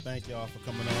Thank y'all for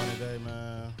coming on today,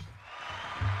 man.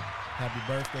 Happy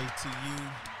birthday to you.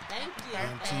 Thank you.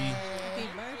 Auntie. Happy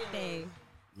birthday.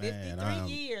 Man,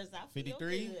 53 years. I feel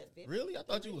 53? good. 53. Really? I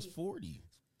thought you was 40.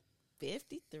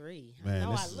 53. Man, I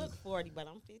know I this is look 40, but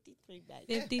I'm 53, baby.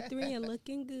 53 and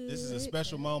looking good. This is a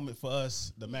special moment for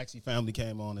us. The Maxie family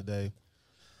came on today.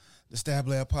 The Stab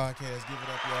Lab podcast. Give it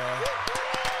up, y'all.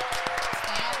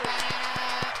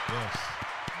 Yes.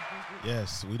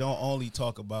 Yes. We don't only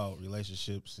talk about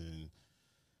relationships and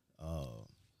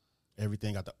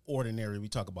everything out the ordinary. We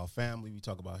talk about family. We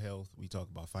talk about health. We talk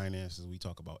about finances. We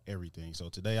talk about everything. So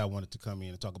today I wanted to come in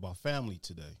and talk about family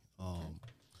today.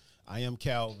 I am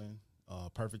Calvin.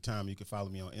 Perfect Time. You can follow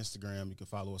me on Instagram. You can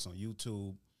follow us on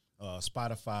YouTube,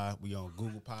 Spotify. We on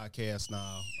Google Podcasts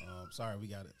now. Sorry, we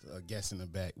got a guest in the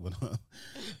back.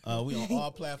 But we on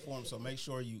all platforms, so make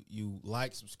sure you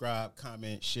like, subscribe,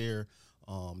 comment, share.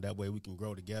 That way we can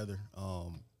grow together.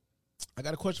 I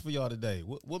got a question for y'all today.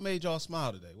 What made y'all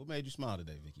smile today? What made you smile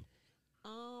today, Vicky?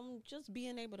 Just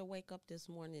being able to wake up this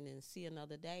morning and see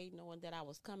another day, knowing that I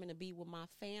was coming to be with my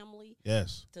family.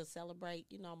 Yes. To celebrate,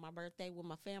 my birthday with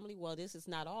my family. Well, this is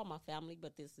not all my family,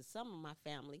 but this is some of my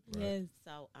family. Right. Yes.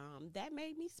 So that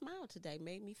made me smile today,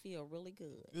 made me feel really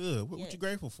good. Good. What Yes. you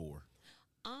grateful for?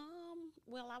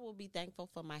 Well, I will be thankful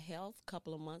for my health. A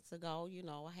couple of months ago,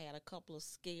 I had a couple of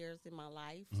scares in my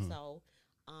life. Mm-hmm. So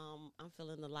I'm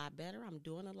feeling a lot better. I'm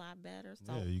doing a lot better.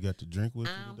 So Yeah, you got to drink with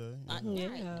you today?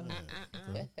 Yeah.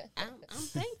 I'm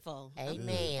thankful.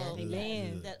 Amen.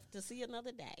 Amen. To see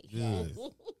another day. Good.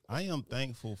 I am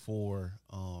thankful for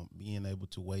being able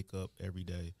to wake up every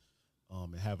day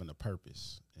and having a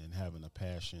purpose and having a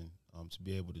passion to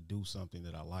be able to do something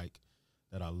that I like,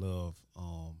 that I love,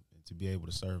 and to be able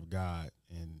to serve God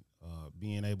and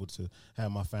being able to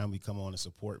have my family come on and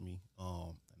support me.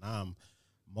 And I'm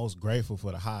most grateful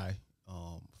for the high,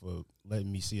 for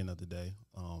letting me see another day.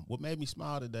 What made me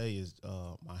smile today is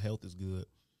my health is good.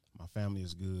 My family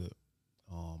is good.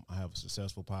 I have a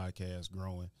successful podcast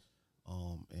growing,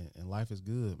 and life is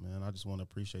good, man. I just want to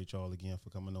appreciate y'all again for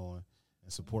coming on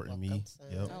and supporting me. Welcome, son.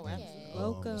 Yep. Oh, And, absolutely.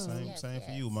 Welcome. Same, Yes, same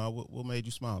for yes. you, Ma. What made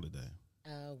you smile today?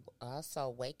 Also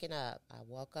waking up. I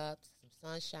woke up, some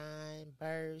sunshine,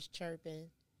 birds chirping.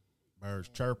 Birds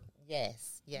chirp.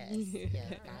 Yes. God is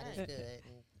good.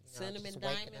 And, Cinnamon just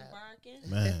waking diamond up. barking.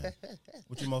 Man,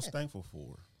 what you most thankful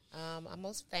for? I'm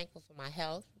most thankful for my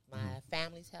health, my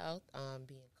family's health,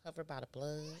 being covered by the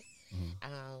blood.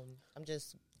 I'm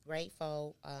just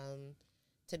grateful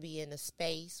to be in a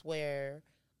space where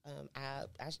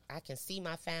I can see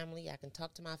my family, I can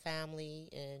talk to my family,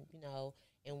 and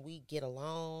and we get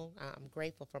along. I'm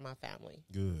grateful for my family.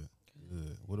 Good.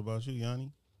 What about you,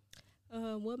 Yanni?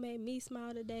 What made me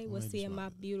smile today What was made you seeing smile my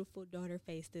today? beautiful daughter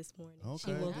face this morning. Okay,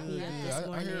 She woke me good. up this I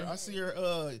morning. see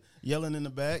her yelling in the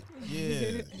back.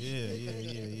 Yeah.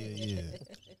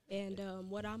 And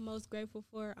what I'm most grateful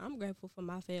for, I'm grateful for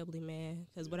my family, man.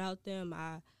 Because without them,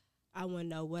 I wouldn't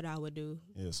know what I would do.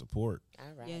 Yeah, support.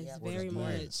 All right. Yes, Yep. very Support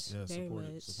is much. good. Yeah, Very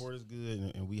support. much. Support is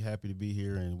good, and we happy to be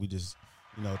here, and we just,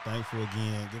 thankful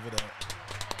again. Give it up.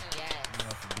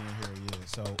 Yes. For being here. Yeah.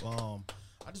 So,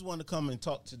 I just wanted to come and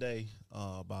talk today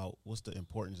about what's the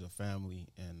importance of family,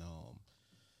 and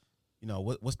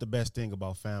what's the best thing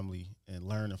about family and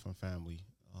learning from family.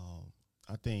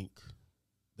 I think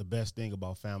the best thing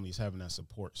about family is having that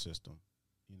support system,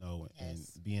 Yes.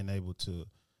 and being able to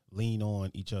lean on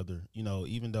each other.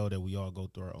 Even though that we all go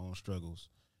through our own struggles,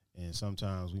 and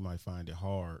sometimes we might find it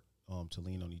hard to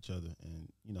lean on each other,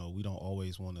 and we don't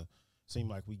always want to seem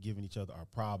like we giving each other our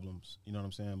problems, you know what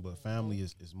I'm saying? But family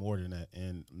is more than that.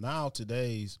 And now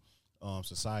today's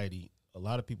society, a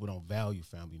lot of people don't value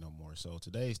family no more. So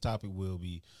today's topic will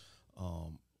be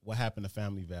what happened to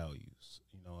family values,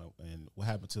 and what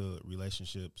happened to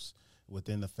relationships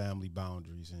within the family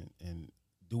boundaries, and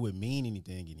do it mean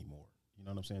anything anymore? You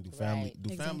know what I'm saying? Do family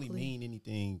Exactly. mean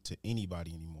anything to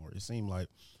anybody anymore? It seems like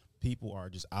people are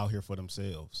just out here for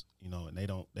themselves, and they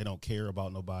don't care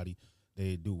about nobody.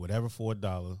 They do whatever for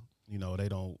 $1. They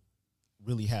don't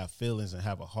really have feelings and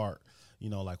have a heart.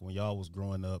 Like when y'all was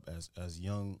growing up as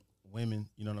young women,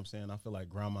 you know what I'm saying? I feel like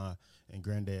grandma and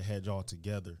granddad had y'all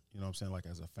together, you know what I'm saying? Like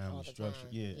as a family All the structure. time.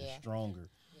 Yeah, Yeah. it's stronger.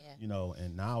 Yeah.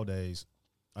 And nowadays,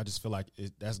 I just feel like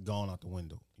that's gone out the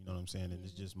window. You know what I'm saying? And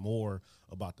it's just more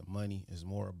about the money. It's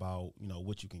more about,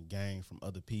 what you can gain from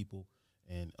other people.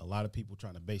 And a lot of people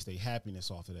trying to base their happiness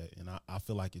off of that. And I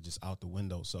feel like it's just out the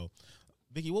window. So,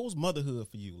 Vicky, what was motherhood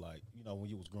for you like, when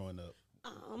you was growing up?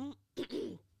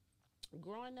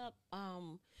 Growing up,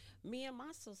 me and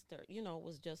my sister, it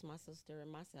was just my sister and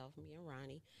myself, me and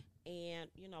Ronnie. And,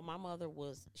 you know, my mother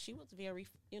she was very,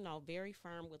 you know, very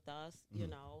firm with us. You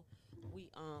know,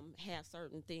 we had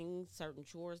certain things, certain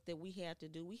chores that we had to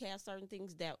do. We had certain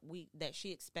things that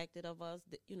she expected of us,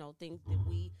 that, you know, things that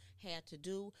we had to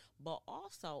do. But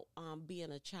also,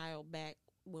 being a child back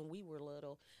when we were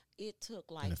little, it took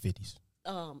like in the 50s.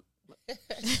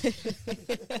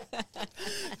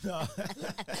 No.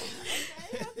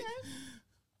 Okay.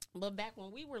 But back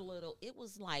when we were little, it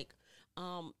was like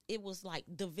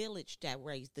the village that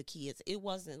raised the kids. It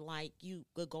wasn't like you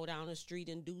could go down the street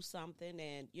and do something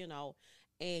and, you know,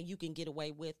 and you can get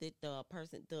away with it. The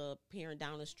parent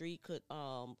down the street could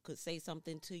say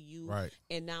something to you. Right.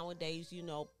 And nowadays, you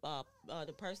know,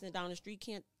 the person down the street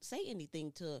can't say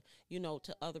anything to, you know,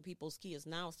 to other people's kids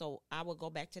now. So I would go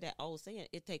back to that old saying,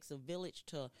 it takes a village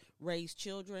to raise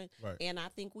children. Right. And I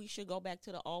think we should go back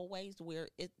to the old ways where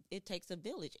it takes a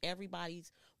village.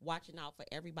 Everybody's watching out for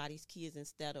everybody's kids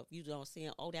instead of, you know,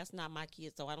 saying, oh, that's not my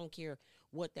kid, so I don't care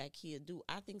what that kid do.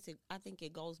 I think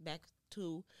it goes back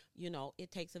to, you know,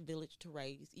 it takes a village to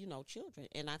raise, you know, children.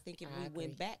 And I think if we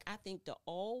went back, I think the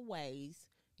old ways,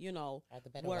 you know,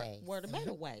 were the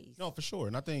better ways. No, for sure.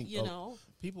 And I think, you know,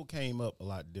 people came up a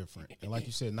lot different. And like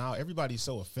you said, now everybody's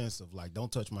so offensive, like,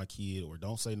 don't touch my kid or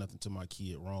don't say nothing to my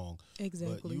kid wrong.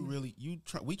 Exactly.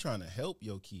 But we trying to help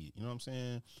your kid, you know what I'm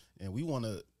saying? And we want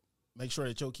to make sure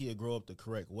that your kid grow up the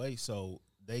correct way. So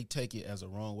they take it as a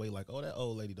wrong way, like, oh, that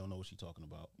old lady don't know what she's talking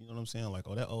about. You know what I'm saying? Like,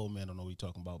 oh, that old man don't know what he's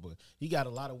talking about. But he got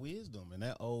a lot of wisdom. And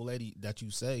that old lady that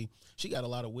you say, she got a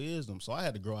lot of wisdom. So I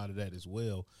had to grow out of that as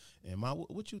well. And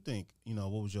what you think, you know,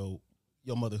 what was your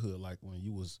motherhood like when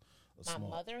you was small?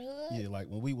 My motherhood? Yeah, like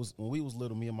when we was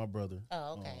little, me and my brother.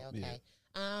 Oh, okay, okay. Yeah.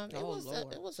 It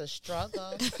was a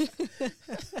struggle.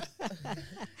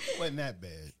 Wasn't that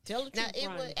bad. Tell the truth,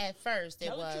 Now, at first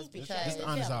it was because It's the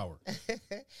honest hour.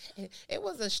 it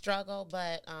was a struggle,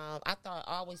 but I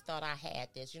always thought I had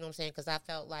this. You know what I'm saying? Because I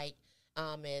felt like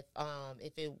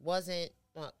if it wasn't,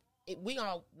 we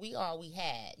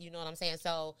had. You know what I'm saying?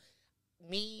 So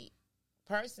me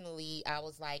personally, I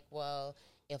was like, well,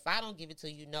 if I don't give it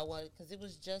to you, no one, because it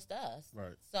was just us.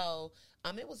 Right. So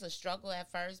it was a struggle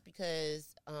at first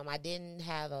because I didn't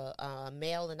have a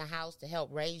male in the house to help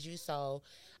raise you. So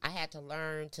I had to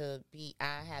learn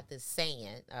I had this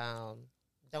saying,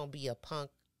 don't be a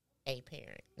punk a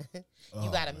parent.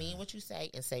 You got to mean what you say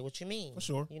and say what you mean. For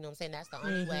sure. You know what I'm saying? That's the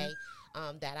only way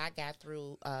that I got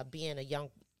through being a young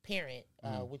parent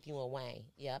with you and Wayne.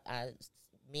 Yep. I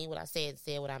mean what I said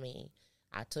what I mean.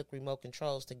 I took remote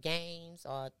controls to games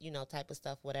or, you know, type of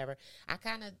stuff, whatever. I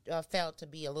kind of felt to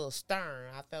be a little stern.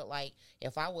 I felt like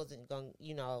if I wasn't going to,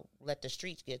 you know, let the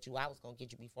streets get you, I was going to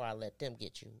get you before I let them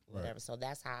get you, whatever. Right. So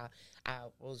that's how I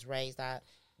was raised.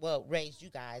 Raised you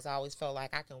guys. I always felt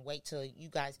like I can wait till you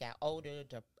guys got older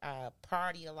to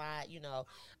party a lot. You know,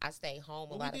 I stay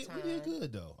home a lot of times. We did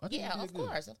good, though. Of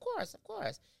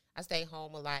course. I stay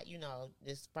home a lot, you know,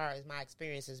 as far as my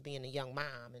experiences being a young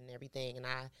mom and everything. And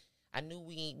I knew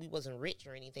we wasn't rich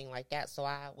or anything like that, so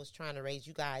I was trying to raise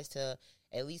you guys to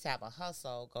at least have a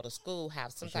hustle, go to school,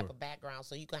 have some type of background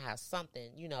so you can have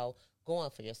something, you know,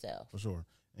 going for yourself. For sure.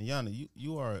 And Yana,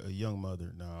 you are a young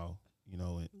mother now, you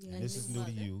know, and this is new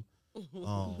to you.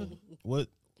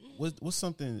 What's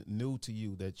something new to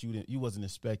you that you wasn't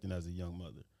expecting as a young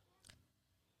mother?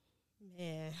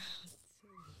 Man,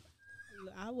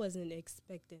 I wasn't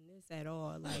expecting this at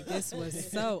all. Like, this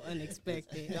was so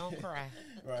unexpected. Don't cry.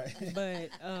 Right. But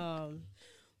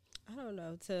I don't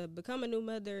know. To become a new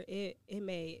mother, it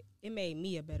made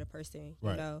me a better person.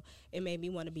 You know, it made me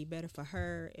want to be better for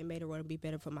her. It made her want to be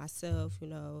better for myself. You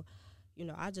know,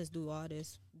 I just do all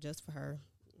this just for her.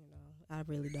 You know, I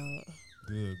really don't.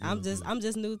 Good, I'm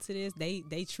just new to this.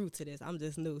 They true to this. I'm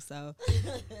just new, so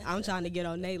I'm trying to get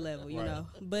on their level. You know,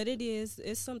 but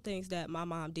it's some things that my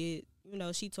mom did. You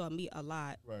know, she taught me a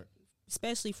lot,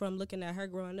 especially from looking at her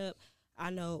growing up. I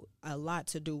know a lot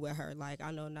to do with her. Like,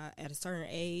 I know not at a certain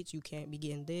age, you can't be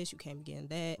getting this, you can't be getting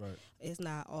that. Right. It's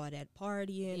not all that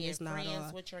partying. Being it's not friends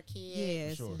all with your kids.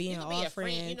 Yes, sure. being all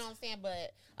friends. You know what I'm saying?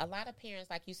 But a lot of parents,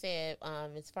 like you said,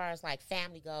 as far as like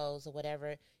family goes or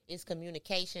whatever, it's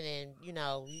communication, and you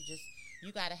know,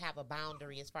 you got to have a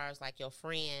boundary as far as like your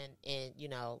friend and you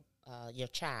know your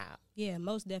child. Yeah,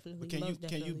 most definitely. But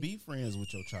can you be friends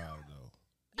with your child though?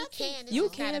 You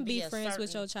can be friends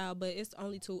with your child, but it's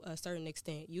only to a certain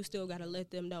extent. You still got to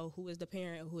let them know who is the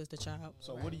parent and who is the child.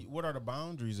 So what are the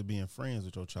boundaries of being friends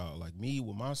with your child? Like me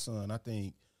with my son, I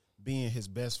think being his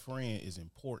best friend is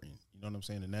important. You know what I'm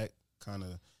saying? And that kind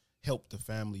of helped the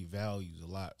family values a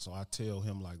lot. So I tell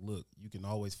him, like, look, you can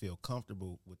always feel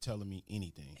comfortable with telling me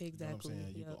anything. Exactly. You know what I'm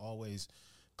saying? You can always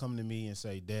come to me and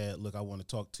say, Dad, look, I want to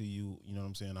talk to you. You know what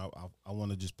I'm saying? I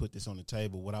want to just put this on the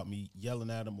table without me yelling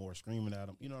at them or screaming at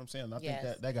them. You know what I'm saying? I think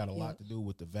that got a lot to do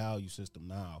with the value system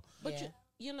now. But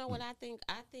you know what I think?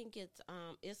 I think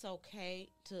it's okay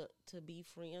to be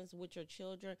friends with your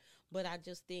children, but I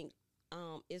just think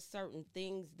it's certain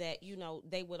things that, you know,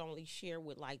 they would only share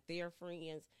with like their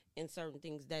friends, and certain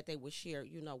things that they would share,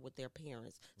 you know, with their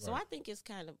parents. Right. So I think it's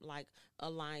kind of like a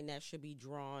line that should be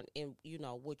drawn in, you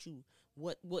know, what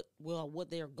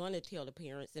they're going to tell the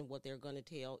parents and what they're going to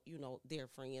tell, you know, their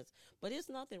friends. But it's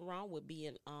nothing wrong with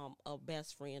being a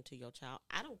best friend to your child.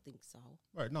 I don't think so.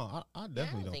 Right. No, I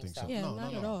definitely don't think so. Yeah, no,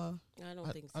 not at all. I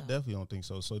don't think so. I definitely don't think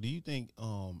so. So do you think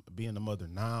being a mother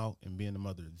now and being a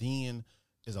mother then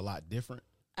is a lot different?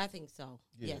 I think so.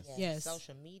 Yes.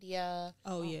 Social media.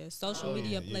 Oh yeah. Social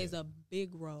media plays a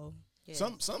big role. Yes.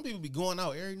 Some people be going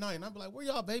out every night, and I be like, "Where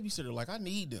y'all babysitter?" Like, I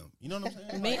need them. You know what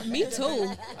I'm saying? Me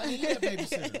too. I need that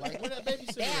babysitter. Like, where that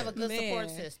babysitter? They have a good support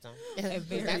system. Very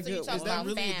That's good. what you Is that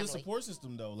really family. a good support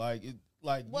system though? Like,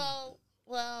 Well,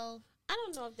 I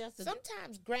don't know if that's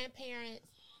sometimes grandparents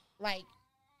like.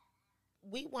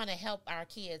 We want to help our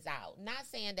kids out. Not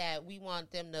saying that we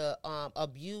want them to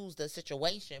abuse the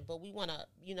situation, but we want to,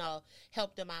 you know,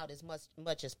 help them out as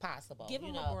much as possible. Give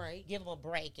them a break. Give them a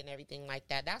break and everything like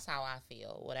that. That's how I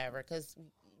feel, whatever. Because,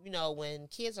 you know, when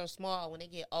kids are small, when they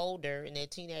get older and they're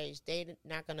teenage, they're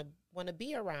not going to want to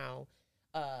be around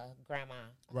grandma.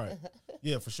 Right.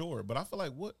 Yeah, for sure. But I feel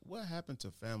like what happened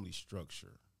to family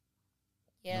structure?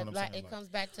 Yeah, you know like it comes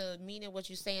back to meaning what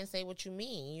you say and say what you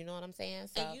mean. You know what I'm saying?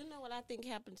 So, and you know what I think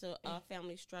happened to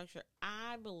family structure?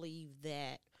 I believe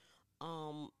that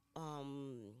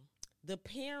the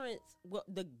parents, well,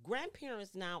 the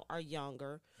grandparents now are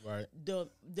younger. Right.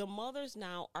 The mothers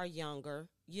now are younger.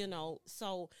 You know,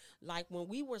 so like when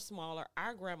we were smaller,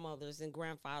 our grandmothers and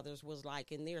grandfathers was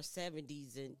like in their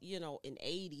 70s and, you know, in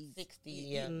 80s,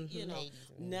 60s, you know. 80s,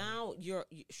 now your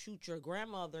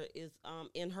grandmother is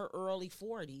in her early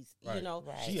 40s, right. you know.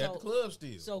 Right. She at the club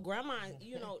still. So grandma,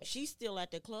 you know, she's still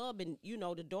at the club, and you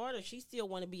know the daughter, she still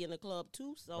want to be in the club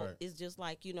too. So it's just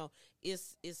like, you know,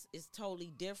 it's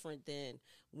totally different than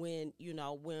when, you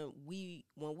know, when we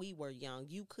were young.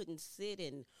 You couldn't sit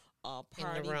and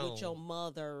party with your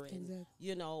mother, and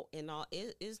you know, and all.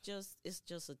 It's just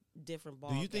a different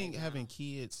ball. Do you think having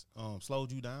kids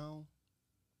slowed you down?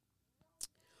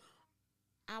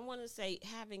 I want to say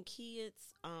having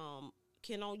kids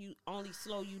can only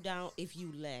slow you down if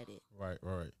you let it. Right.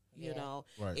 You know,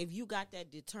 if you got that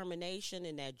determination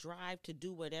and that drive to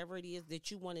do whatever it is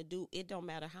that you want to do, it don't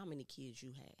matter how many kids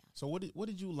you have. So what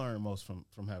did you learn most from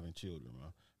having children,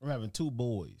 man? From having two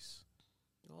boys?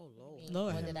 Oh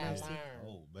Lord, what did I learn?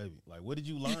 Oh baby, like what did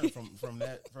you learn from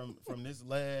that from this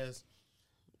last,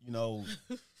 you know,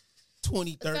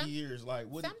 20, 30 years? Like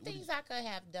what? Some things I could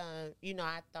have done, you know,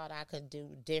 I thought I could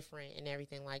do different and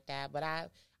everything like that. But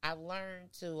I've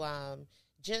learned to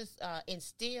just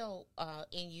instill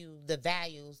in you the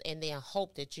values, and then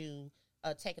hope that you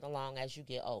take it along as you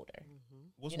get older.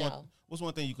 Mm-hmm. What's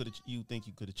one thing you think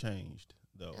you could have changed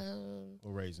though,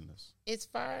 or raising us? As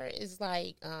far as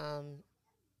like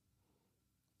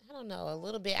I don't know, a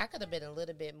little bit. I could have been a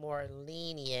little bit more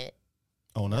lenient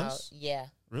on us. Yeah.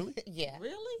 Really? Yeah.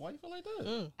 Really? Why you feel like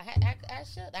that?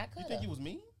 I could. You think you was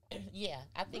mean? Yeah,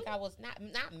 I think I was not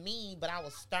mean, but I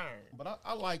was stern. But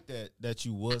I like that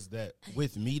you was that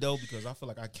with me though, because I feel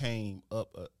like I came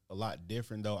up a lot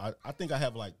different though. I think I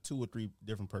have like 2 or 3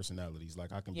 different personalities.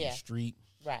 Like I can be street,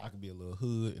 I can be a little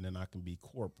hood, and then I can be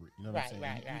corporate. You know what I'm saying?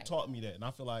 Right. You taught me that, and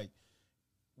I feel like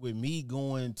with me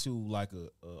going to like a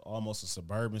almost a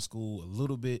suburban school, a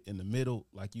little bit in the middle,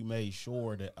 like you made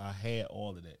sure that I had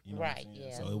all of that. You know what I'm saying?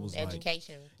 Yeah. So it was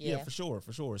education. Like, for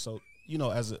sure. So you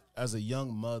know, as a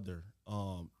young mother,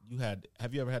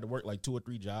 have you ever had to work like 2 or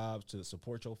 3 jobs to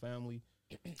support your family?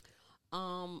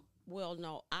 Well,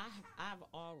 no, I've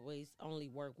always only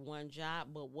worked one job,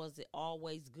 but was it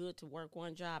always good to work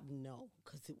one job? No,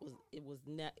 because it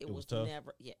was tough?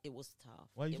 never. Yeah, it was tough.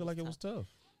 Why do you feel like it was tough?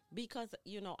 Because,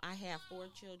 you know, I have 4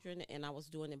 children and I was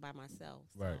doing it by myself.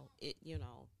 So right.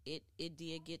 It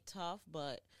did get tough,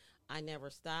 but I never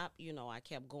stopped. You know, I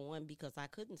kept going because I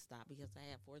couldn't stop, because I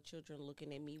had 4 children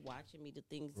looking at me, watching me, the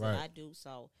things that I do.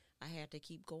 So I had to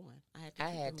keep going. I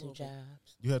had 2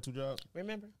 jobs. You had 2 jobs?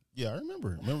 Remember? Yeah, I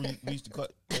remember. Remember we used to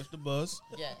catch the bus.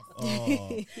 Yes.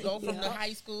 Go from the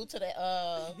high school to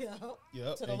the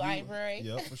to the library.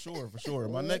 Yeah, for sure.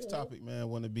 My next topic, man,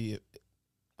 want to be.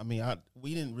 I mean,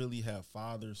 we didn't really have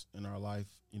fathers in our life,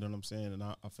 you know what I'm saying? And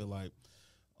I feel like,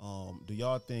 do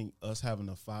y'all think us having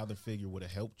a father figure would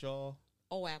have helped y'all?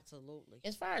 Oh, absolutely.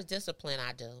 As far as discipline,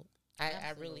 I do.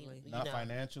 I really, not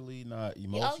financially, not Oh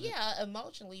emotionally. yeah,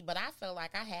 emotionally, but I feel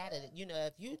like I had it. You know,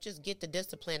 if you just get the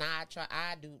discipline, I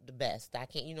do the best. I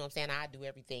can't, you know what I'm saying? I do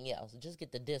everything else. Just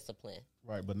get the discipline.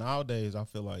 Right, but nowadays I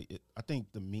feel like I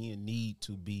think the men need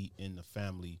to be in the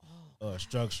family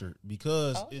structure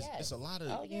because it's a lot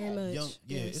of young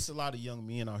it's a lot of young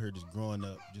men out here just growing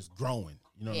up, just growing.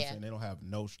 You know what I'm saying? They don't have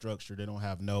no structure, they don't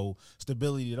have no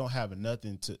stability, they don't have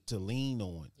nothing to lean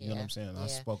on. You know what I'm saying? I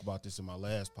spoke about this in my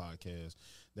last podcast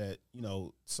that, you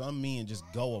know, some men just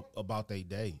go about their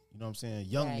day. You know what I'm saying?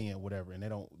 Young men, whatever, and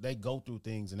they go through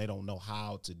things and they don't know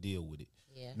how to deal with it.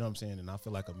 Yeah. You know what I'm saying? And I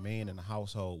feel like a man in the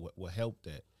household will help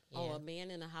that. Yeah. Oh, a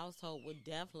man in the household would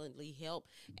definitely help.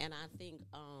 And I think,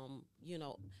 you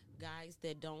know, guys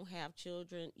that don't have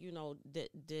children, you know, that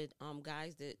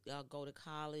guys that go to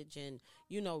college and,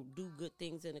 you know, do good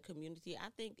things in the community. I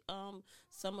think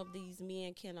some of these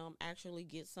men can actually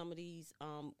get some of these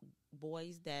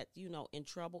boys that, you know, in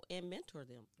trouble and mentor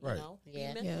them. You know?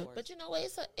 Yeah. But, you know, I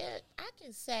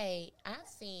can say I've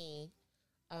seen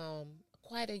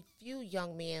quite a few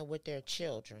young men with their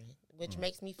children, which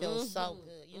makes me feel so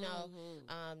good. You know,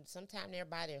 sometimes they're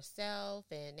by themselves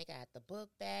and they got the book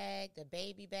bag, the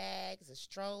baby bags, the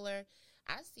stroller.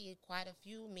 I see quite a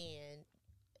few men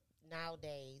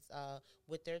nowadays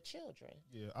with their children.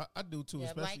 Yeah, I do too,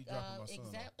 especially dropping my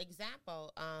son.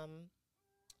 Example,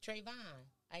 Trayvon,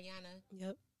 Ayana.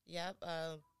 Yep.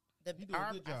 He do a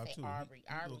good job too. Aubrey.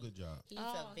 He do a good job. He's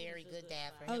a very good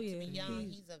dad for him to be young.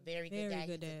 He's a very good dad.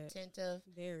 He's attentive.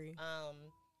 Very.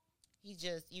 He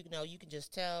just, you know, you can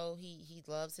just tell he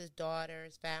loves his daughter,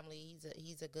 his family.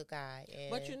 He's a good guy.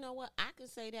 But you know what? I can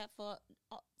say that for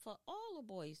all the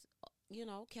boys. You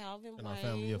know, Calvin, in Wayne, our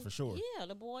family, yeah, for sure. Yeah,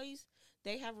 the boys,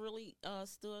 they have really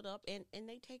stood up and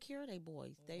they take care of their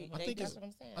boys. I think that's what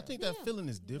I'm saying. I think that feeling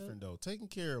is different though. Taking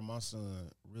care of my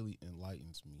son really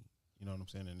enlightens me. You know what I'm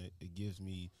saying? And it gives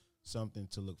me something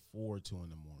to look forward to in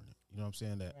the morning. You know what I'm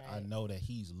saying? That I know that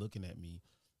he's looking at me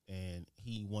and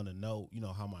he want to know, you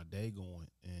know, how my day going.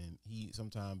 And he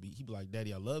sometimes he be like,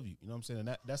 Daddy, I love you. You know what I'm saying?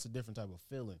 And that's a different type of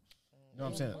feeling. You know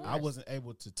what I'm saying? I wasn't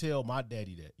able to tell my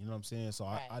daddy that. You know what I'm saying? So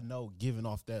I know giving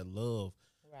off that love,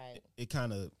 it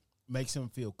kind of makes him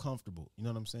feel comfortable. You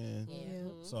know what I'm saying?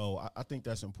 Yeah. So I think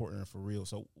that's important for real.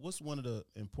 So what's one of the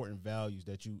important values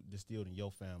that you distilled in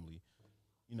your family,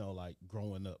 you know, like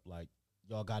growing up, like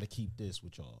y'all got to keep this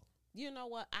with y'all? You know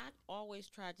what? I always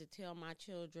try to tell my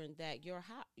children that your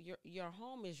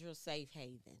home is your safe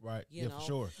haven. Right. You know? For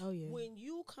sure. Oh, yeah. When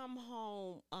you come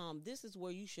home, this is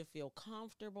where you should feel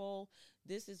comfortable.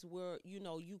 This is where, you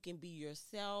know, you can be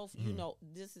yourself. You know,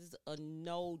 this is a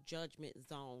no judgment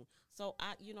zone. So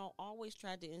I, you know, always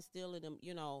try to instill in them,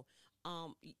 you know,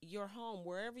 your home,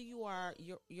 wherever you are,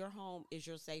 your home is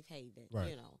your safe haven. Right.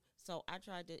 You know. So I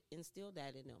tried to instill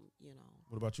that in them, you know.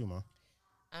 What about you, Ma?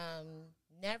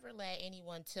 Never let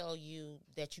anyone tell you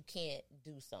that you can't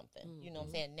do something. You know what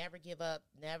I'm saying? Never give up.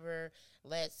 Never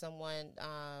let someone,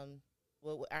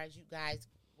 as you guys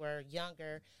were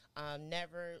younger,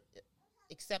 never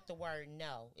accept the word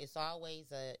no. It's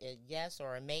always a yes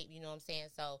or a maybe, you know what I'm saying?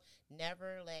 So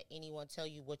never let anyone tell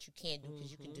you what you can't do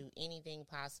because you can do anything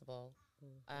possible.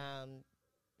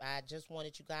 I just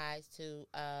wanted you guys to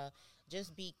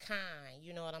just be kind.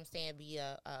 You know what I'm saying? Be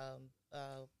a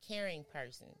caring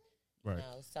person. Right. You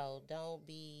know? So don't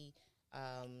be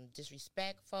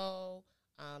disrespectful.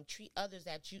 Treat others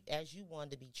as you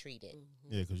want to be treated.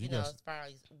 Yeah, because you know, as far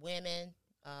as women,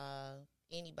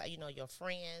 anybody, you know, your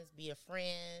friends, be a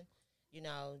friend. You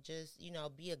know, just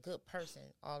be a good person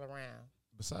all around.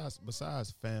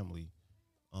 Besides family,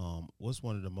 what's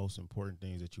one of the most important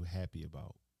things that you're happy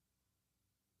about?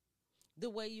 The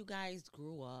way you guys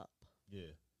grew up.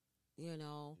 Yeah. You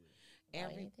know,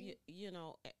 you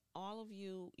know, all of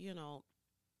you, you know,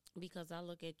 because I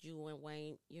look at you and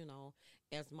Wayne, you know,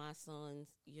 as my sons,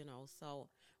 you know, so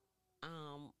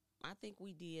I think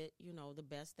we did, you know, the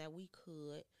best that we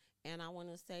could. And I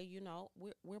want to say, you know,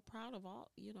 we're proud of all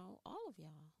of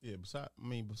y'all. Yeah,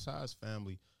 besides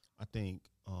family, I think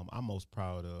I'm most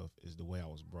proud of is the way I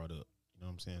was brought up. You know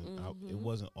what I'm saying? It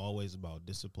wasn't always about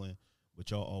discipline,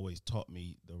 but y'all always taught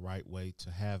me the right way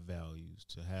to have values,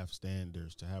 to have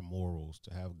standards, to have morals,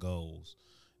 to have goals.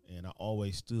 And I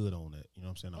always stood on that. You know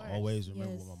what I'm saying? I always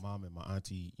remember when my mom and my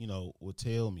auntie, you know, would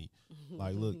tell me,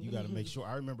 like, look, you got to make sure.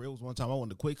 I remember it was one time I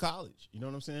wanted to quit college. You know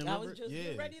what I'm saying? I was just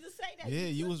ready to say that. Yeah,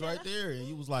 you was right there. And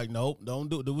you was like, nope, don't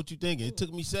do it. Do what you thinking. It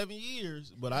took me 7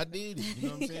 years, but I did it. You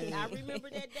know what I'm saying? I remember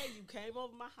that day you came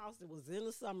over my house. It was in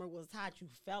the summer. It was hot. You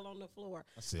fell on the floor.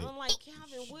 I said, I'm like,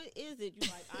 Calvin, what is it? You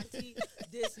like, Auntie,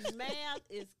 this math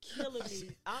is killing me.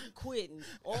 I'm quitting.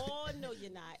 Oh, no,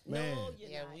 you're not. Man. No,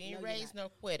 you're not. We ain't raised no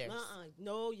quitters.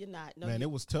 No, you're not. No, man, it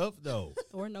was tough though.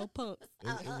 Or no punks.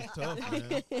 It was tough,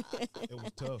 man. It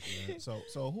was tough, man.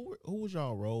 So who was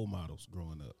y'all role models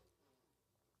growing up?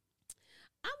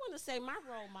 I want to say my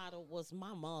role model was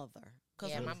my mother.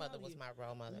 Yeah, my mother was my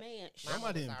role model. Man,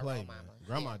 Grandma didn't play, man.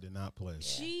 Grandma did not play.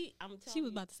 I'm telling She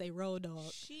was about to say road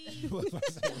dog. She was about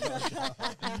to say road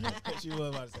dog. She was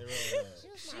about to say road dog. She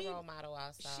was my role model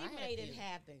also. She made it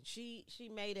happen. She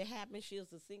made it happen. She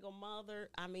was a single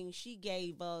mother. I mean, she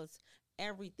gave us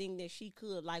everything that she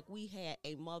could. Like, we had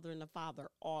a mother and a father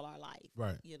all our life.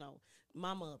 Right. You know,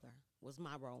 my mother was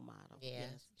my role model. Yeah.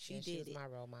 Yes, she did she was it. my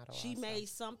role model. She also. made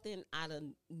something out of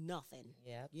nothing.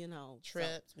 Yeah. You know,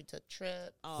 Trips. We took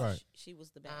trips. Oh, Right. she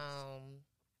was the best.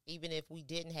 Even if we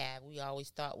didn't have, we always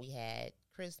thought we had.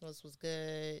 Christmas was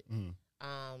good. Mm.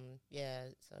 Yeah.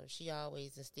 So she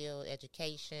always instilled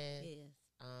education. Yes.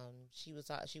 She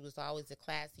was always a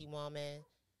classy woman.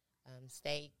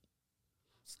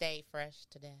 Stayed fresh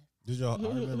to death. Did y'all?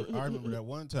 I remember that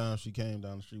one time she came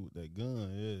down the street with that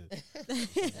gun.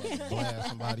 Yeah, blast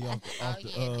somebody off the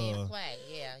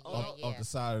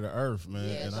side of the earth, man.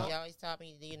 Yeah, and she always taught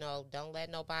me, you know, don't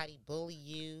let nobody bully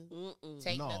you,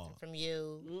 take nothing from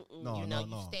you. You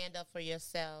stand up for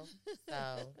yourself. So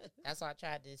that's why I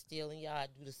tried to instill in y'all.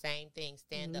 Do the same thing.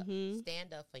 Stand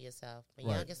up for yourself.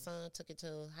 My youngest son took it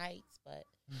to heights, but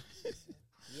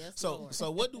yes.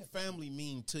 So what do family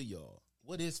mean to y'all?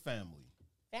 What is family?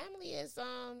 Family is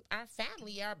our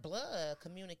family, our blood,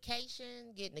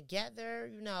 communication, getting together,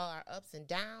 you know, our ups and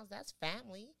downs. That's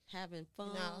family. Having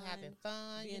fun.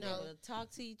 Being able to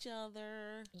talk to each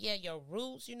other. Yeah, your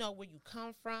roots, you know, where you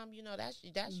come from, you know, that's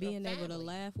being your family. able to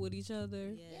laugh with each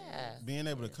other. Yeah. Being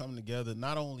able to come together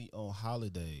not only on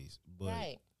holidays,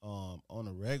 but on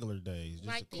the regular days. Just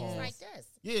like to call, like this.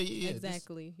 Yeah.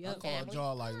 Exactly. I called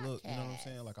y'all like, look, you know what I'm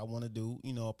saying? Like, I want to do,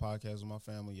 you know, a podcast with my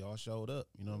family. Y'all showed up,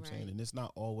 you know what I'm saying? And it's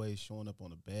not always showing up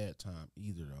on a bad time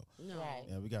either, though. No. Right.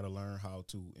 And we got to learn how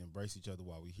to embrace each other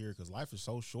while we're here, because life is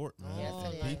so short, man. Yes,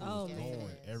 And it is. people is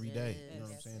going every day. You know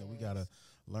what I'm saying? And we got to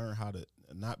learn how to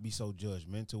not be so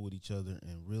judgmental with each other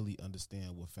and really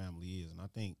understand what family is. And I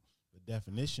think the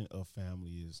definition of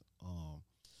family is,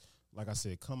 like I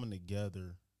said, coming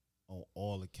together on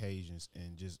all occasions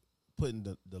and just putting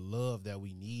the love that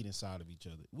we need inside of each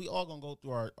other. We all gonna go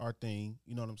through our thing,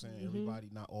 you know what I'm saying? Everybody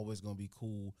not always gonna be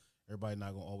cool. Everybody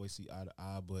not gonna always see eye to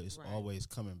eye, but it's always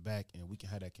coming back, and we can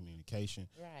have that communication.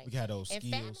 Right. We can have those and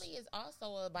skills. Family is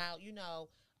also about, you know,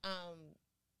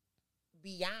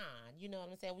 beyond, you know what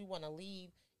I'm saying? We want to leave,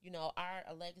 you know,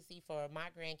 a legacy for my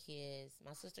grandkids,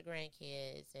 my sister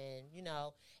grandkids, and, you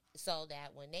know, so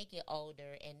that when they get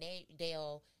older and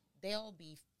they'll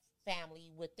be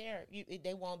family with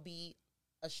they won't be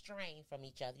estranged from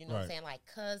each other. You know what I'm saying? Like,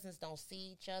 cousins don't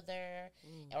see each other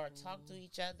or talk to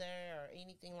each other or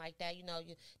anything like that. You know,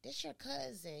 this your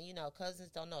cousin. You know,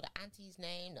 cousins don't know the auntie's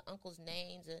name, the uncle's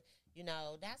names. You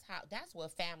know, that's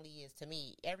what family is to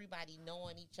me. Everybody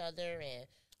knowing each other and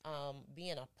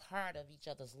being a part of each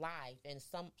other's life in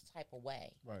some type of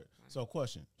way. Right. So,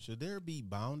 question: should there be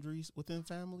boundaries within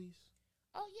families?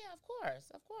 Oh, yeah, of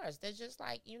course. There's just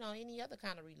like, you know, any other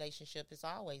kind of relationship, it's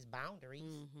always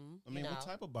boundaries. I mean, what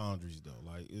type of boundaries, though?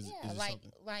 Like, is it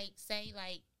something? Say,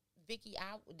 Vicky,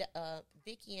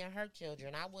 Vicky and her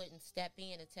children, I wouldn't step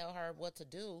in and tell her what to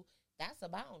do. That's a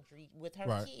boundary with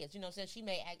her kids. You know, so she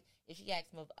may if she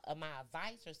asks me my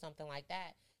advice or something like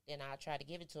that, then I'll try to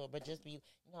give it to her. But just be,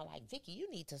 you know, like, Vicky, you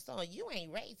need to you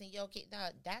ain't raising your kid. No,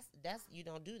 that's you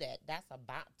don't do that.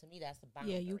 To me, that's a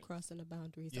boundary. Yeah, you crossing the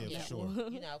boundaries. Yeah, for sure.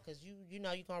 You know, because you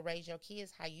know you're gonna raise your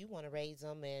kids how you want to raise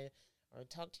them, or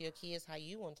talk to your kids how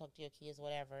you want to talk to your kids.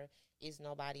 Whatever, it's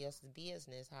nobody else's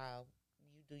business how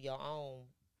you do your own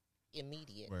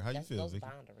immediate. Right, how you feel, those Vicky?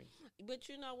 boundaries. But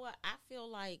you know what? I feel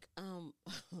like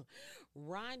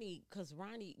Ronnie, because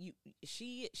Ronnie,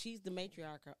 she's the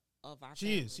matriarch of our She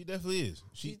family. is. She definitely is.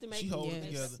 She's the She matriarch. holds it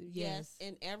Yes. together. Yes,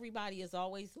 and everybody is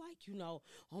always like, you know,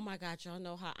 oh my God, y'all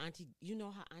know how auntie, you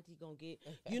know how auntie gonna get,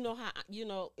 you know how, you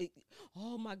know,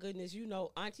 oh my goodness, you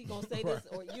know, auntie gonna say this,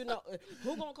 or you know,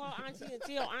 who gonna call auntie and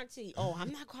tell auntie? Oh,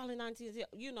 I'm not calling auntie and tell,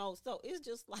 you know. So it's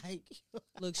just like,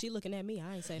 Look, she looking at me.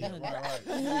 I ain't say Yeah, nothing.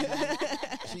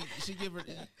 right. she give her.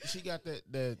 She got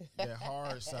that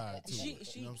hard side too. she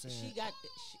you know what I'm saying? she got.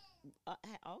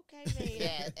 Okay, man.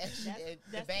 Yeah, That's the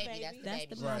the baby. baby. That's That's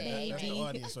the baby. the Right, baby. that's the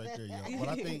audience right there, y'all. But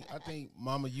I think,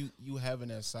 Mama, you having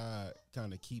that side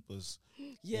kind of keep us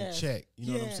Yes. in check. You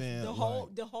know what I'm Yes. saying?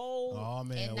 The whole. Oh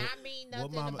man, And not mean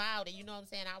nothing mama, about it. You know what I'm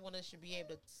saying? I want us to be able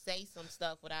to say some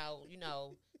stuff without, you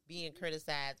know, being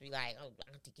criticized. Be like, oh,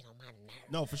 auntie, get on my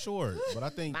nerves. No, for sure. But I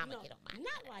think Mama, No, get on my not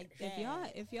nerves. like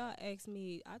that. If y'all ask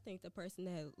me, I think the person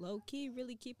that low key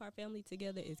really keep our family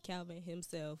together is Calvin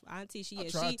himself. Auntie, I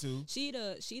try to. she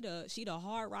the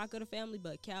hard rock of the family,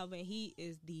 but Calvin, he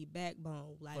is the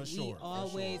backbone. Like For sure, for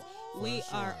always, sure. we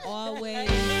For are sure. always.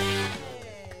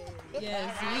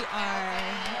 Yes, we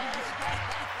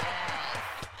are.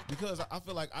 because I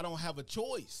feel like I don't have a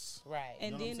choice. Right.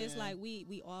 And know what then I'm it's saying? like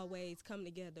we always come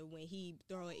together when he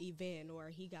throw an event or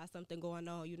he got something going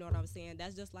on. You know what I'm saying?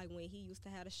 That's just like when he used to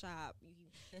have a shop.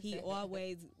 We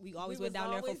always was went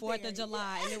down there for always 4th there, of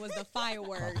July, and it was the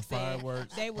fireworks. Popping and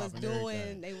fireworks, They was popping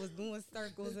everything. doing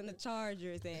circles and the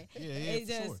Chargers, and Yeah,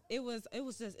 for sure.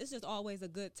 it's just always a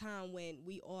good time when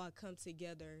we all come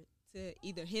together to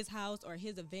either his house or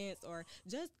his events or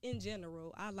just in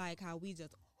general. I like how we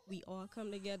all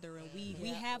come together and we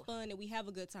have fun and we have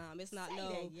a good time. It's not Say no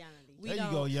that, Yanni. we There you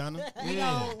don't go, Yana. we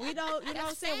Yeah. don't you know what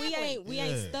I'm saying? We Yeah.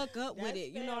 ain't stuck up with That's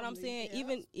it. You know what I'm family, saying?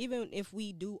 yeah. Even if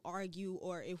we do argue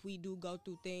or if we do go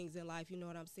through things in life, you know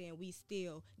what I'm saying? We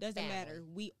still doesn't Family. matter.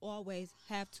 We always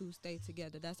have to stay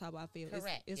together. That's how I feel.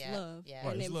 Correct. It's Yeah. love Yeah.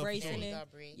 Right, and it's love for embracing sure. There you it. go,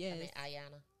 Bree. Yes. I mean,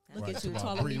 Ayana. Look Right, at you, talk about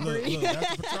taller Bree. than Look, Bree.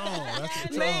 that's the Patron. That's the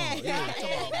Patron. Man. Yeah,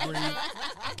 talk about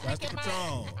Bree. That's the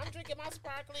Patron. I'm drinking my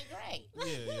sparkling grape.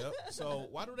 Yeah, yep. So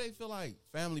why do they feel like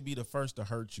family be the first to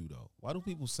hurt you though? Why do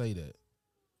people say that?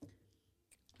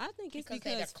 I think it's Because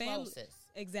they're because the family closest.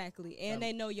 exactly, and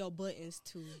they know your buttons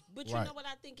too. But you Right. know what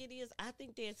I think it is? I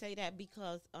think they say that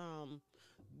because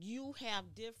you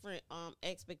have different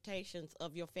expectations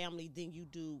of your family than you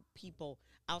do people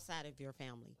outside of your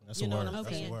family. That's you a know word. what I'm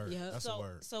That's saying? a word. Yep. That's a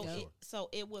word. So Yep.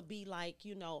 it would be like,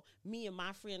 you know, me and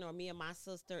my friend or me and my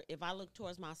sister. If I look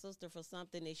towards my sister for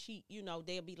something that she, you know,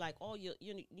 they'll be like, oh, you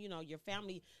know, your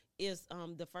family is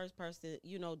the first person,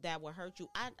 you know, that will hurt you.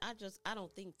 I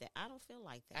don't think that. I don't feel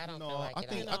like that. I don't No, feel like I it.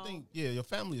 think either. I think yeah, your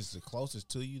family is the closest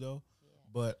to you though.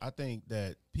 But I think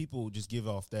that people just give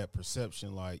off that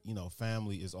perception like, you know,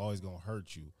 family is always gonna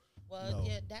hurt you. Well, No.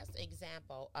 yeah, that's an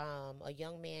example. A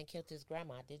young man killed his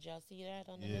grandma. Did y'all see that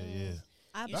on the Yeah, news? yeah.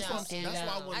 I've You That's know, what I'm saying. and, That's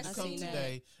why I I wanted to come seen that.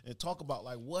 today and talk about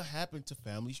like what happened to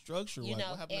family structure, You like know,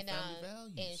 what happened and to family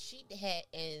values. and she had,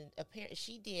 and apparently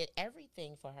she did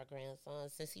everything for her grandson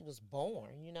since he was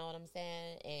born. You know what I'm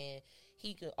saying? And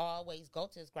he could always go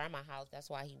to his grandma's house. That's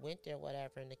why he went there,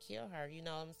 whatever, and to kill her. You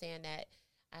know what I'm saying? That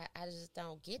I just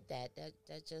don't get that. That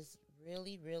just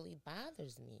really, really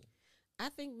bothers me. I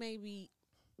think maybe,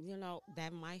 you know,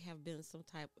 that might have been some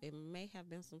type. It may have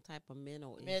been some type of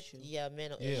mental issue. Yeah,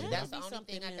 mental Yeah, issue. but That's that- the only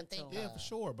Something thing I can think mental. Yeah, of. for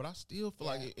sure. But I still feel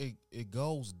Yeah. like it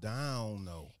goes down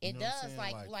though. You It know what I'm does, saying?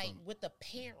 like from- with the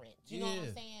parents. You know what Yeah.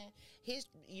 I'm saying?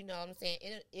 You know what I'm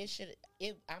saying? It should.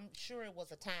 I'm sure it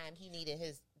was a time he needed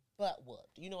his butt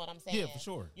whooped. You know what I'm saying? Yeah, for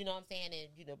sure. You know what I'm saying? And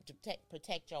you know, to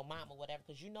protect your mom or whatever,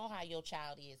 because you know how your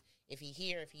child is. If he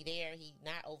here, if he there, he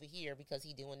not over here because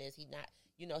he doing this. He not.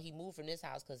 You know, he moved from this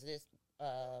house because this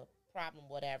problem,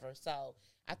 whatever. So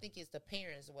I think it's the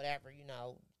parents or whatever. You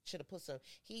know, should have put some.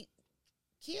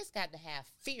 Kids got to have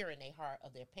fear in their heart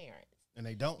of their parents. and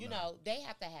they don't You know, they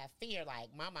have to have fear, like,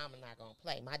 my mama not going to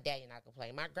play, my daddy not going to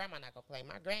play, my grandma not going to play,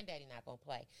 my granddaddy not going to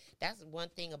play. That's one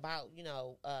thing about, you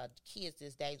know, kids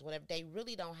these days, whatever. They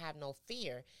really don't have no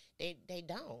fear. They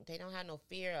don't. They don't have no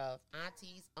fear of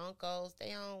aunties, uncles. They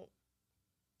don't.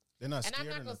 They're not And scared I'm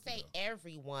not of going to nothing, say though.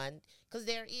 everyone, because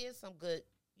there is some good,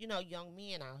 you know, young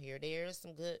men out here. There is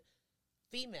some good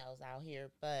females out here,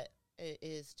 but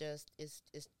it's just, it's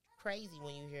crazy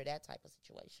when you hear that type of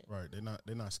situation. Right.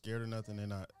 They're not scared of nothing. Ain't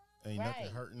nothing Right.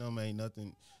 hurting them. Ain't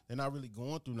nothing. They're not really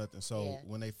going through nothing. So Yeah.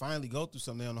 when they finally go through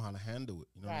something, they don't know how to handle it.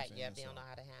 You know what I'm Right, saying? yeah, they So, don't know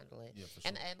how to handle it. Yeah, for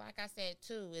And sure. and like I said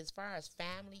too, as far as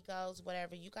family goes,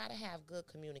 whatever, you got to have good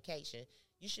communication.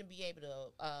 You should be able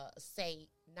to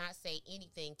not say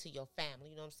anything to your family.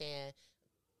 You know what I'm saying?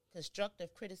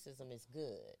 constructive criticism is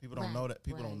good. People don't know that.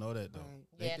 People don't know that though.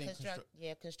 Right. They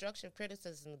think Constructive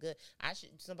criticism is good.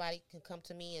 Somebody can come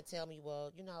to me and tell me,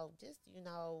 well, just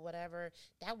whatever,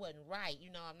 that wasn't right.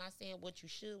 I'm not saying what you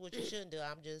shouldn't do.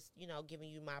 I'm just giving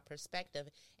you my perspective,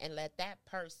 and let that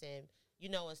person.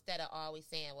 Instead of always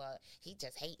saying, well, he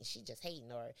just hating, she just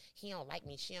hating, or he don't like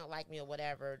me, she don't like me, or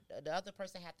whatever. The other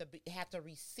person have to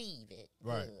receive it,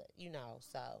 right? Good,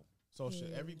 so. So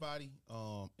should everybody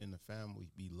in the family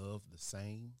be loved the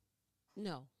same?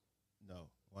 No.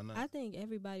 Why not? I think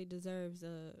everybody deserves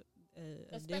a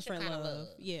different kind of love.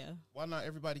 Yeah. Why not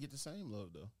everybody get the same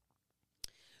love though?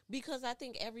 Because I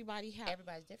think everybody's different.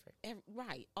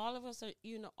 Right. All of us are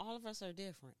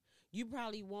different. You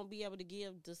probably won't be able to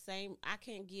give the same. I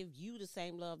can't give you the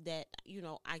same love that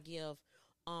I give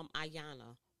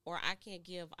Ayana, or I can't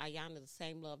give Ayana the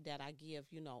same love that I give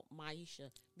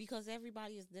Maisha, because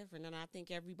everybody is different, and I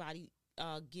think everybody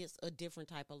gets a different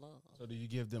type of love. So do you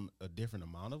give them a different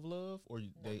amount of love, or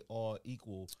they all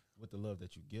equal with the love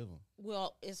that you give them?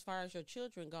 Well, as far as your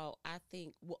children go, I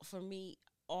think for me,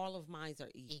 all of mine are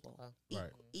equal.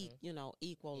 Right.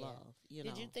 Equal love.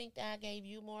 Did you think that I gave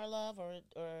you more love, or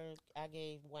I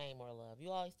gave Wayne more love?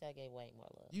 You always say I gave Wayne more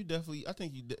love. You definitely, I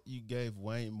think you gave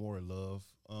Wayne more love,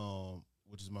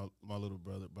 which is my little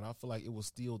brother, but I feel like it was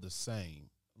still the same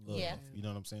love. Yeah. You know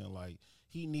what I'm saying? Like,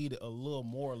 he needed a little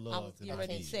more love than you I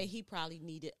ready did. to say he probably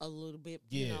needed a little bit,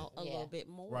 a little bit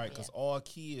more. Right, because all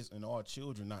kids and all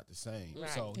children not the same. Right.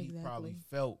 So he probably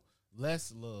felt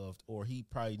less loved, or he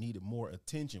probably needed more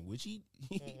attention, which he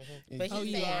but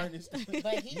he said,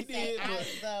 he did, I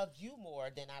loved you more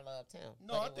than I loved him.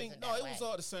 No, I think it was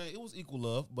all the same. It was equal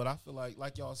love, but I feel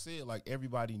like y'all said, like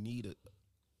everybody needed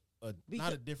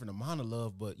not a different amount of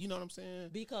love, but you know what I'm saying?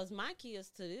 Because my kids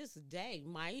to this day,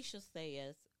 Maisha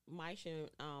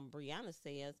and Brianna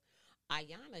says,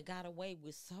 Ayana got away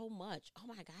with so much. Oh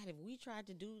my God, if we tried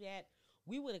to do that,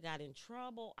 we would have got in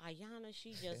trouble. Ayana,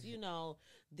 she just,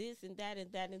 this and that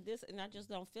and that and this. And I just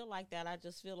don't feel like that. I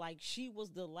just feel like she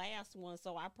was the last one.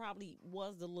 So I probably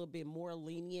was a little bit more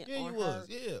lenient on her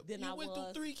than I was. You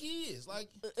went through 3 kids. Like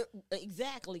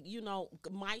exactly.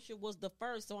 Maisha was the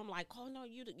first. So I'm like, oh, no,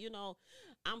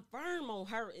 I'm firm on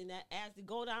her. And that as they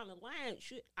go down the line,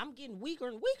 I'm getting weaker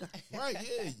and weaker. Right,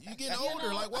 yeah. You getting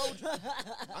older. Like, why would you?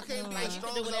 I can't be as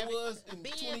strong as I was in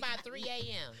being by 3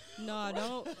 a.m.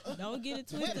 No, don't get it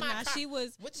twisted. Now she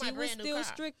was still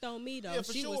strict on me though. Yeah,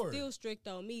 she was still strict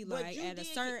on me. Like at a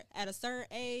certain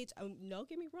age. Don't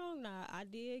get me wrong. Now I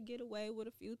did get away with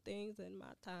a few things in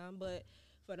my time, but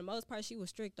for the most part, she was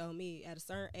strict on me. At a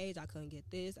certain age, I couldn't get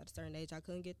this. At a certain age, I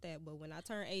couldn't get that. But when I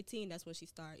turned 18, that's when she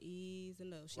started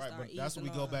easing up. That's when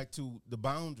we go back to the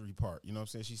boundary part. You know what I'm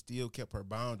saying? She still kept her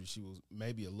boundaries. She was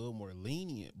maybe a little more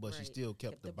lenient, but she still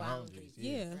kept the boundaries.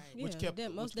 Yeah. Which kept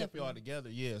y'all together.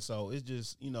 Yeah. So it's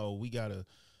just, we got to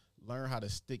learn how to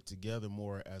stick together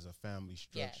more as a family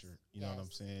structure. You know what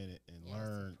I'm saying? And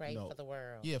learn. Pray for the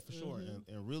world. Yeah, for sure.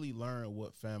 And really learn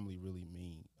what family really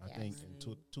mean. I think in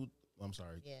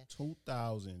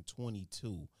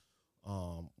 2022,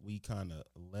 we kind of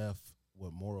left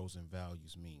what morals and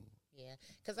values mean. Yeah,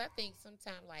 because I think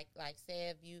sometimes, like say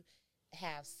if you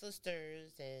have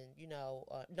sisters and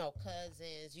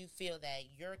cousins, you feel that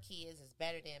your kids is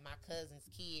better than my cousin's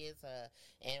kids, or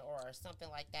something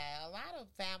like that. A lot of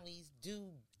families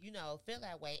do, feel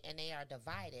that way, and they are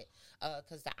divided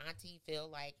because the auntie feel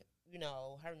like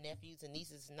her nephews and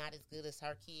nieces is not as good as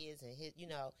her kids and his,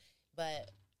 but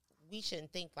we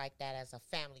shouldn't think like that as a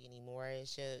family anymore. It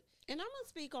should. And I'm gonna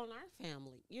speak on our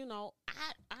family.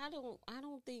 I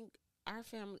don't think our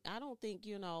family. I don't think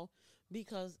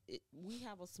because we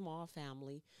have a small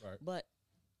family, right. But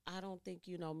I don't think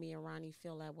me and Ronnie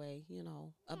feel that way.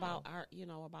 About our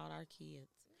about our kids.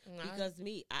 No. Because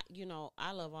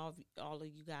I love all of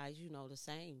you guys. The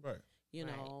same. Right.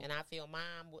 Right. And I feel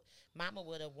Mama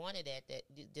would have wanted that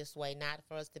this way, not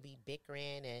for us to be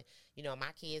bickering and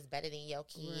my kids better than your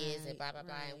kids and blah blah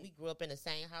blah. And we grew up in the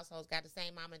same households, got the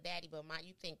same mom and daddy, but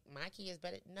you think my kids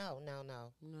better? No,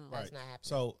 that's not happening.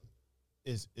 So,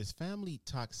 is family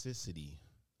toxicity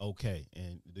okay?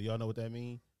 And do y'all know what that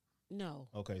means? No.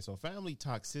 Okay, so family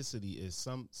toxicity is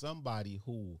somebody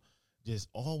who just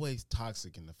always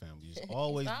toxic in the family. Just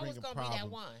always bringing problems. Be that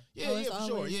one. Yeah, for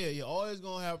sure. Yeah, always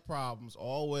gonna have problems.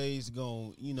 Always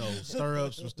gonna, stir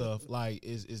up some stuff. Like,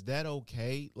 is that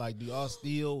okay? Like, do y'all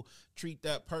still treat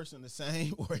that person the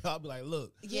same, or y'all be like,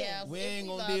 look, Yeah, we if ain't we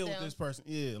gonna love deal with them. this person.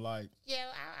 Yeah, like Yeah,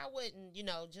 I wouldn't,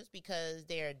 just because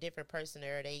they're a different person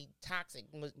or they toxic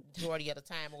majority of the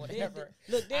time or whatever.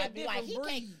 Look, they're I'd be like, different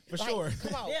he breed. can't, For sure.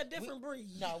 Come on, They're a different breed.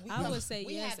 No, I would say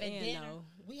we yes having and dinner. no.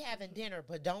 We having dinner,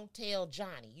 but don't tell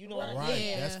Johnny. You know what I'm right.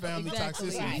 saying? That's family exactly.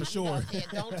 toxicity Right. for sure. Yeah,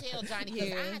 don't tell Johnny because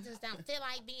Yeah. I just don't feel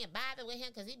like being bothered with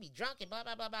him because he be drunk and blah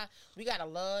blah blah blah. We gotta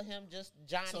love him, just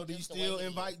Johnny. So do you just the still way he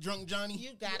invite is. drunk Johnny?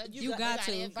 You gotta, You got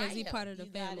to, invite because he him. part of the You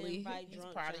gotta family. invite He's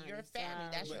drunk part of your Johnny. family.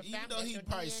 That's Sorry. But your even family. though That's he your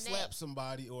probably DNA. slap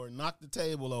somebody or knock the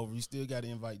table over, you still got to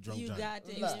invite drunk You Johnny. got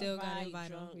to You still gotta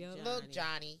invite him, drunk yep. Look,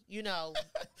 Johnny, You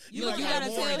Look, like you that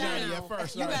gotta warning tell Johnny him. at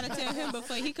first. You right? gotta tell him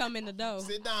before he come in the door.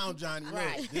 Sit down, Johnny. Look,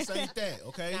 Right. this ain't that,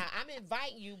 okay? Now I'm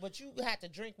inviting you, but you have to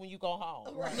drink when you go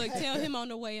home. Look, tell him on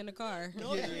the way in the car.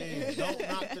 Yeah. Don't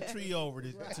knock the tree over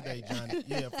today, Johnny.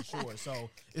 Yeah, for sure. So,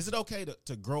 is it okay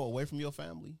to grow away from your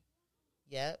family?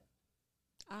 Yep.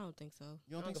 I don't think so.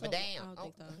 You don't I think don't so? give a damn. I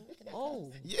don't think so. look at that.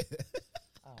 Oh, Yeah.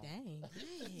 Dang.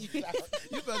 You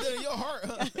felt that in your heart,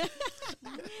 huh?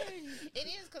 It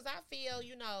is because I feel,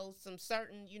 some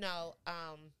certain,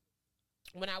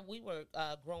 when we were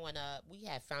growing up, we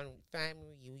had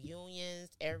family reunions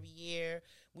every year.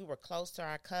 We were close to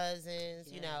our cousins.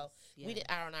 We did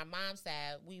on our mom's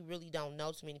side. We really don't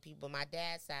know too many people. My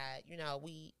dad's side,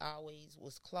 we always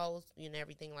was close and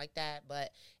everything like that.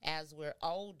 But as we're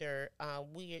older,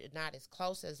 we're not as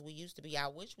close as we used to be. I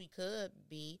wish we could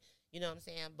be. You know what I'm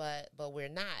saying? But we're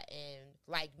not. And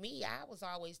like me, I was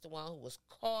always the one who was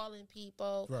calling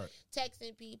people, Right.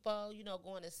 texting people,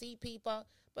 going to see people.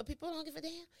 But people don't give a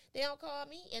damn. They don't call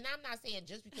me. And I'm not saying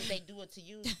just because they do it to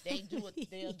you,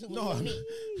 they'll do it No. to me.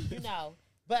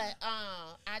 But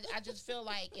I just feel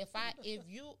like if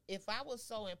I was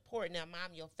so important and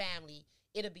I'm your family,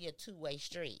 it'll be a two-way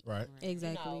street. Right.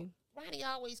 Exactly. Ronnie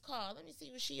always call. Let me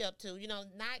see what she up to.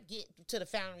 Not get to the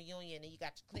family reunion and you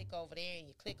got to click over there and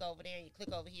you click over there and you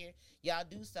click over here. Y'all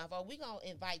do stuff. Oh, we gonna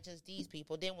invite just these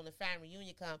people. Then when the family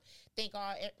reunion come,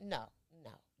 no.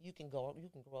 You can grow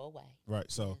away. Right.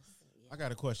 So, I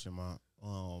got a question,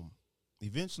 Mom.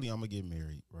 Eventually, I'm gonna get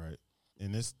married, right?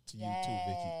 And this to you too,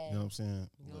 Vicky. You know what I'm saying?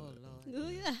 oh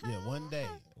Lord. Yeah,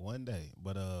 one day.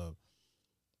 But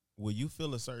will you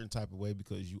feel a certain type of way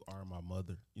because you are my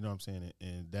mother? You know what I'm saying?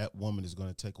 And that woman is going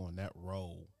to take on that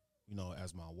role,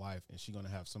 as my wife, and she's going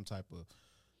to have some type of,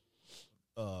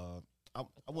 I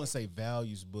wouldn't say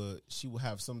values, but she will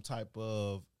have some type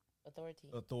of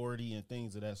authority and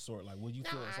things of that sort. Like, would you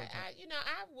feel?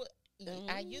 I would.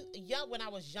 When I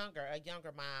was younger, a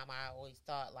younger mom, I always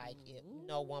thought like if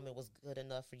no woman was good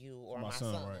enough for you or my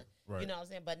son. Right. You know what I'm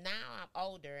saying? But now I'm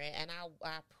older, and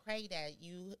I pray that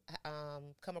you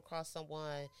come across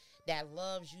someone that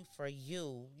loves you for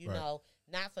you.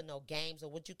 Not for no games or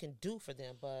what you can do for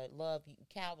them, but love you,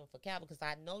 Calvin for Calvin, because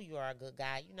I know you are a good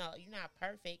guy. You're not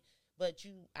perfect, but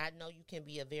I know you can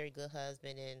be a very good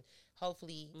husband, and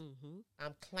hopefully,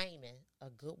 I'm claiming a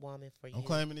good woman for you. I'm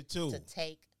claiming it too. To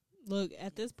take. Look,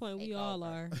 at this point, we all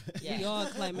over. are. Yeah. We all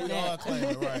claiming We all that.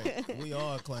 claiming, right? We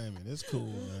all claiming. It's cool,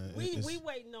 man. We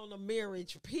waiting on the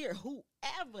marriage period.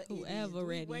 Whoever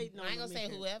ready. Waiting on I ain't the gonna say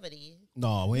marriage. whoever it is.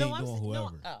 No, we ain't I'm doing s- whoever.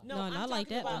 No, No, I'm not like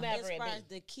talking that, about though. as Whoever it far be. as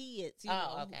the kids.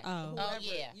 Okay. Oh. Whoever,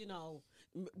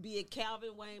 Yeah. Be it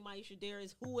Calvin, Wayne, Maisha,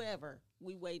 Darius, whoever.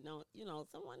 We waiting on,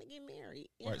 someone to get married.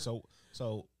 Yeah. Right. So,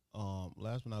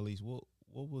 last but not least, what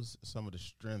was some of the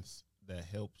strengths that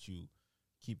helped you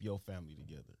keep your family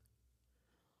together?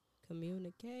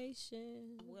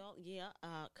 Communication. Well,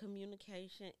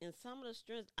 communication and some of the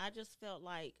strengths. I just felt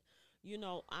like,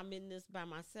 I'm in this by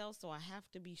myself, so I have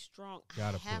to be strong.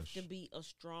 Gotta I have push. to be a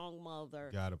strong mother.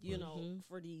 Gotta push.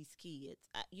 For these kids.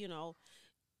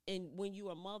 And when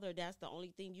you're a mother, that's the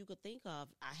only thing you could think of.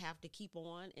 I have to keep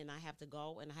on, and I have to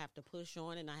go, and I have to push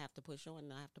on, and I have to push on,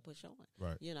 and I have to push on.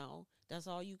 Right. That's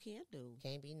all you can do.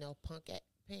 Can't be no punk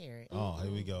parent. Oh,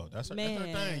 here we go. That's her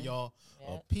Man. thing, y'all.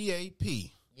 Yep.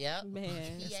 PAP. Yep.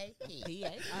 Man.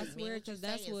 PAP. I swear, because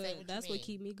that's what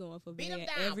keep me going for Beat bed 'em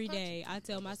down, every punch 'em. day. I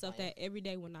tell I'm just myself playing. that every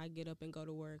day when I get up and go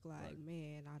to work. Like,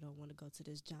 man, I don't want to go to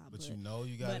this job, But you know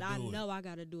you got to but do I it. know I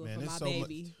got to do it Man, for it's my so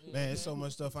baby. Man, it's so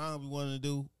much stuff I don't be wanting to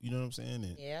do. You know what I'm saying?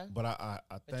 And, Yeah. But I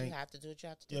But think, you have to do what you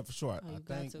have to do. yeah, for sure. Oh, I you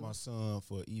got thank to. my son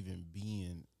for even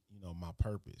being, my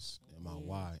purpose and my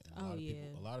why. And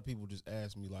Oh, a lot of people just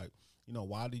ask me like,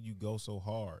 why did you go so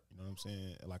hard? You know what I'm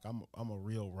saying? Like I'm a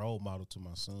real role model to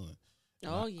my son.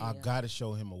 And I got to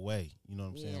show him a way. You know what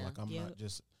I'm saying? Yeah. Like I'm Yep. not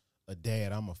just a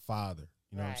dad. I'm a father.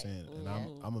 You know Right. what I'm saying? And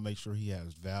Mhm. I'm gonna make sure he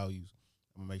has values.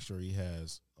 I'm gonna make sure he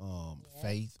has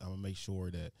faith. I'm gonna make sure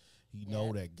that he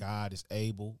know that God is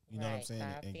able. You know what I'm Right. saying?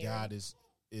 God And fearing. God is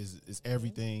is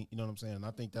everything. You know what I'm saying? And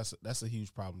I think that's a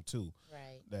huge problem too.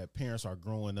 Right. That parents are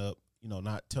growing up,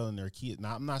 not telling their kids.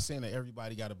 Now, I'm not saying that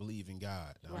everybody got to believe in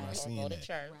God. I'm not saying go to that.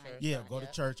 church. Yeah, go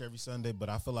to church every Sunday. But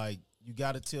I feel like you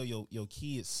got to tell your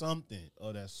kids something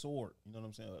of that sort. You know what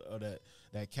I'm saying? Or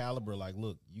that caliber. Like,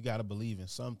 look, you got to believe in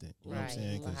something. You know what I'm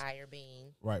saying? A higher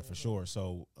being. Right, for sure.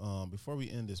 So before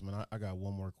we end this, man, I got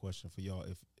one more question for y'all.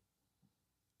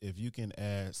 If you can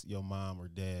ask your mom or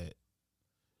dad,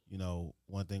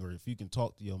 one thing, or if you can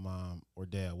talk to your mom or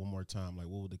dad one more time, like,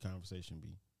 what would the conversation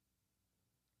be?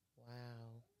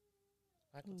 Wow.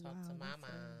 If I can talk to my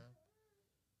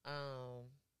mom.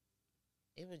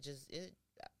 It would just,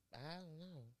 I don't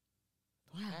know.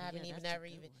 Wow, I haven't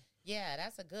yeah,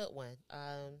 that's a good one.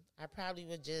 I probably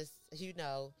would just,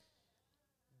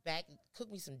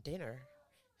 cook me some dinner.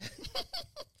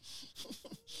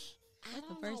 That's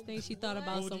the first thing she thought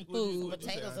about, some food.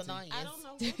 Potatoes and onions. I don't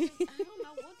know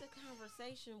what the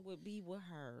conversation would be with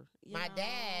her. My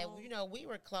dad, we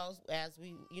were close as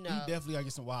we. We definitely got to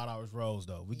get some Wild Hours rolls,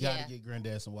 though. We got to get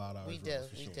Granddad some Wild Hours rolls.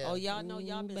 We do. Oh, y'all know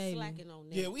y'all been slacking on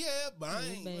that. Yeah, we have, but I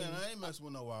ain't messing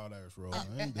with no Wild Hours rolls.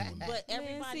 I ain't doing that. But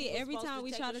everybody, every time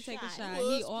we try to take a shot,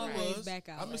 he always back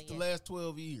out. I missed the last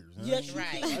 12 years. Yes, right.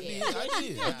 I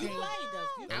did. You played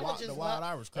us. The Wild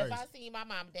Hours crazy. If I see my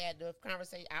mom and dad do a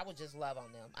conversation, I would just love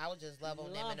on them. I would just love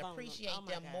on them and appreciate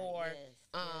them more.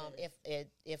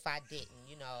 If I didn't,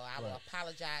 I would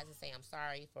apologize and say I'm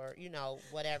sorry for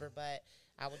whatever, but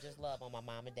I would just love on my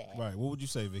mom and dad. Right. What would you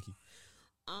say, Vicky?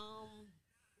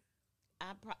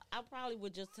 I probably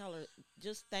would just tell her,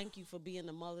 just thank you for being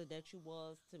the mother that you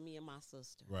was to me and my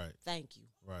sister. Right. Thank you.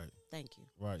 Right. Thank you.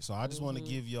 Right. So I just want to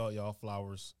give y'all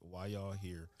flowers while y'all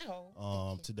here.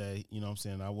 Today, you know what I'm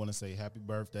saying? I want to say happy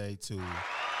birthday to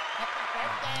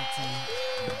Auntie,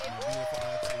 my beautiful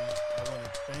Auntie. I want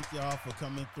to thank y'all for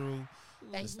coming through.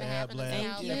 Thanks the Stab Lab.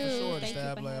 Thank Yeah, you. for sure. The Thank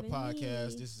Stab you for Lab having podcast.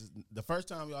 me. This is the first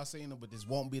time y'all seen them, but this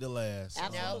won't be the last.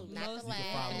 Absolutely. No, not the You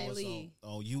can follow last. us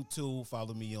on YouTube.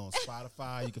 Follow me on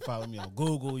Spotify. You can follow me on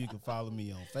Google. You can follow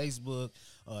me on Facebook.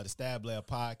 The Stab Lab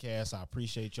podcast. I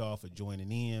appreciate y'all for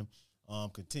joining in.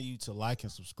 Continue to like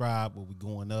and subscribe. We'll be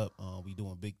going up. We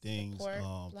doing big things.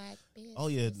 Support Black business. Oh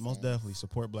yeah, most definitely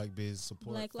support Black business.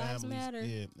 Support Black Lives families. Matter.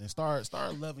 Yeah, and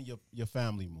start loving your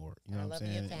family more. You know what I'm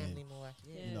saying? Your family more.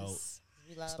 Yes.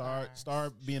 We love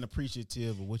Start being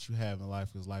appreciative of what you have in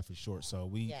life, because life is short. So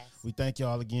we Yes. thank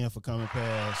y'all again for coming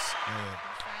past.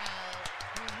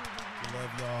 We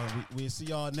love y'all. We'll see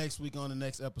y'all next week on the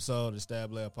next episode of the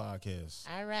Stab Lab podcast.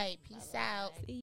 All right. Peace out.